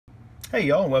Hey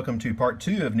y'all, and welcome to part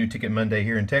 2 of New Ticket Monday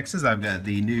here in Texas. I've got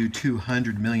the new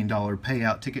 $200 million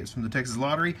payout tickets from the Texas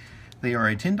Lottery. They are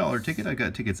a $10 ticket. I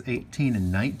got tickets 18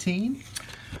 and 19.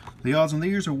 The odds on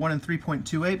these are 1 in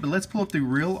 3.28, but let's pull up the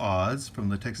real odds from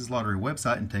the Texas Lottery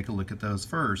website and take a look at those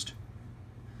first.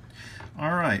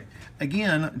 All right,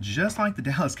 again, just like the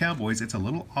Dallas Cowboys, it's a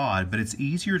little odd, but it's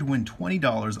easier to win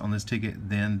 $20 on this ticket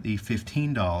than the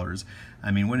 $15. I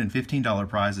mean, winning $15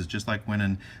 prize is just like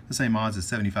winning the same odds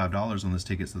as $75 on this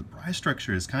ticket, so the prize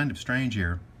structure is kind of strange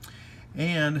here.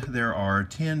 And there are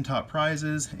 10 top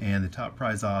prizes, and the top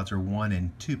prize odds are 1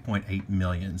 in 2.8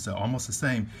 million, so almost the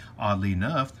same. Oddly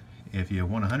enough, if you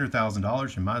won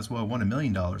 $100,000, you might as well have won $1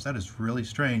 million. That is really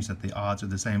strange that the odds are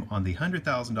the same on the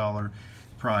 $100,000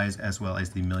 prize as well as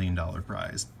the $1 million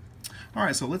prize. All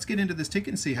right, so let's get into this ticket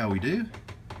and see how we do.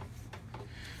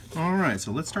 All right,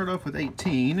 so let's start off with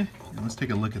 18, and let's take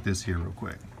a look at this here real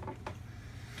quick.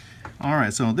 All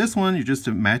right, so this one, you just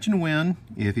match and win.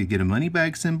 If you get a money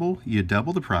bag symbol, you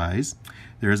double the prize.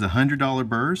 There is a $100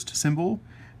 burst symbol.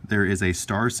 There is a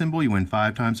star symbol, you win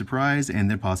 5 times the prize,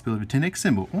 and the possibility of a 10x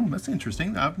symbol. Oh, that's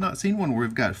interesting. I've not seen one where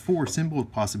we've got 4 symbol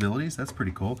possibilities. That's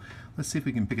pretty cool. Let's see if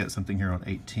we can pick up something here on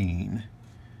 18.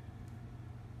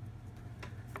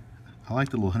 I like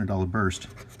the little $100 burst.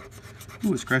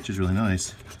 Ooh, it scratches really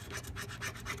nice.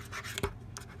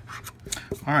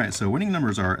 All right, so winning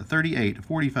numbers are 38,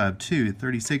 45, 2,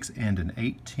 36, and an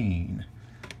 18.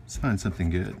 Let's find something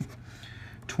good.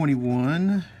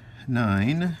 21,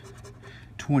 9,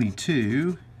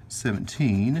 22,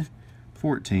 17,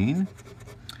 14,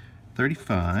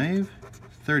 35,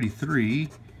 33,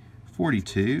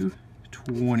 42,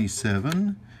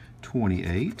 27,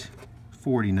 28,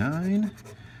 49,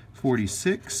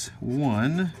 46,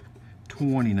 1,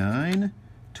 29,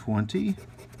 20,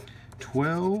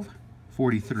 12,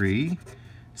 43,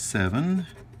 7,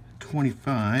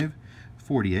 25,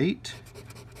 48,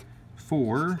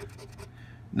 4,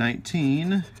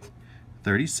 19,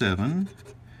 37,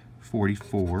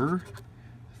 44,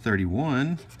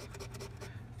 31,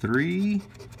 3,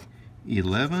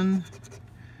 11,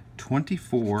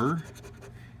 24,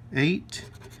 8,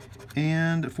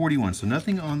 and 41. So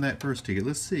nothing on that first ticket.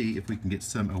 Let's see if we can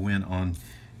get a win on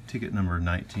ticket number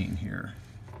 19 here.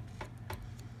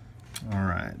 All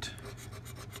right.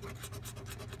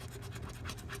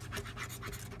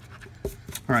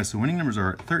 All right, so winning numbers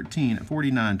are 13,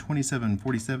 49, 27,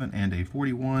 47, and a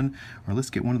 41. Or let's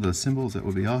get one of those symbols. That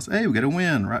would be awesome. Hey, we got a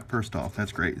win right first off.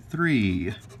 That's great.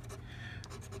 3,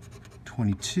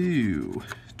 22,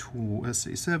 let's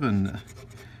see, 7.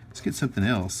 Let's get something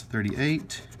else.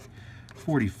 38,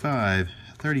 45,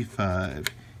 35,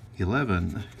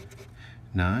 11,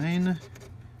 9,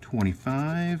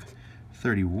 25,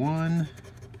 31,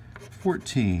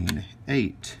 14,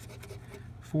 8,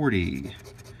 40,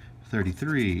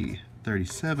 33,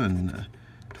 37,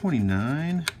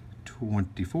 29,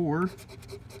 24.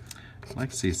 I'd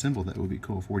like to see a symbol that would be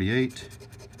cool. 48,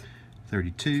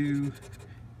 32,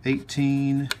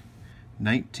 18,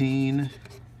 19,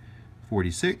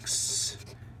 46,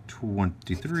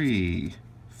 23,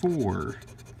 4,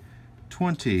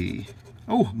 20.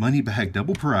 Oh, money bag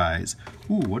double prize.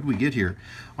 Ooh, what do we get here?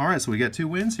 All right, so we got 2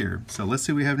 wins here. So let's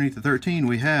see what we have underneath the 13.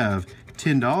 We have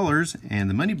 $10, and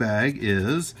the money bag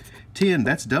is 10.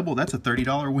 That's double. That's a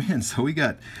 $30 win. So we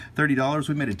got $30.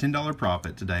 We made a $10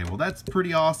 profit today. Well, that's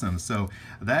pretty awesome. So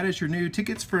that is your new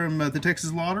tickets from the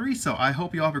Texas Lottery. So I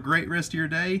hope you all have a great rest of your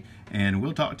day, and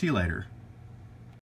we'll talk to you later.